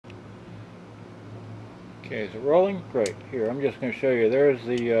Okay, is it rolling? Great. Here, I'm just going to show you. There's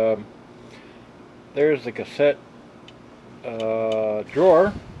the cassette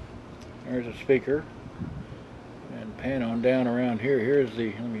drawer. There's a speaker. And pan on down around here. Here's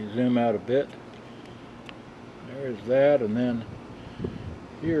the, let me zoom out a bit. There's that, and then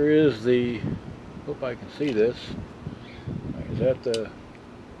here is the, hope I can see this. Is that the,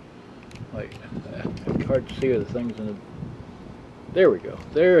 like, it's hard to see the things in the, there we go.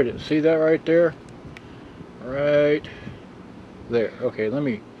 There it is. See that right there? Right there. Okay, let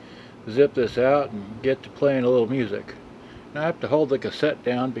me zip this out and get to playing a little music. Now I have to hold the cassette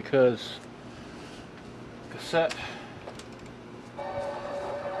down because cassette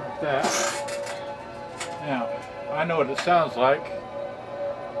like that. Now I know what it sounds like.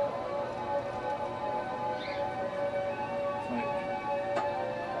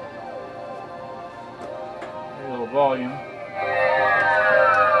 A little volume.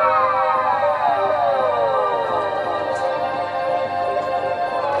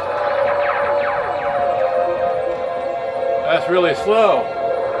 That's really slow.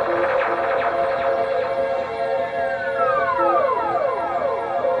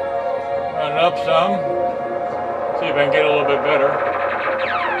 Run it up some. See if I can get a little bit better.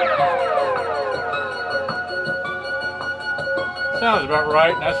 Sounds about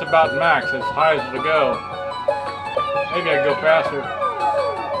right. That's about max, as high as it'll go. Maybe I can go faster.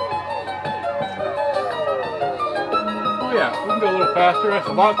 Oh yeah, we can go a little faster. That's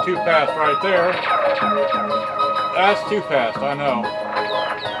a lot too fast right there. That's too fast, I know.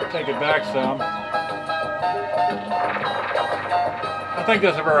 Take it back some. I think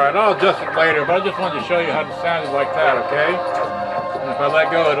that's about right. I'll adjust it later, but I just wanted to show you how it sounded like that, okay? And if I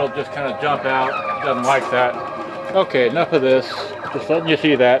let go, it'll just kind of jump out. It doesn't like that. Okay, enough of this. Just letting you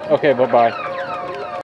see that. Okay, bye-bye.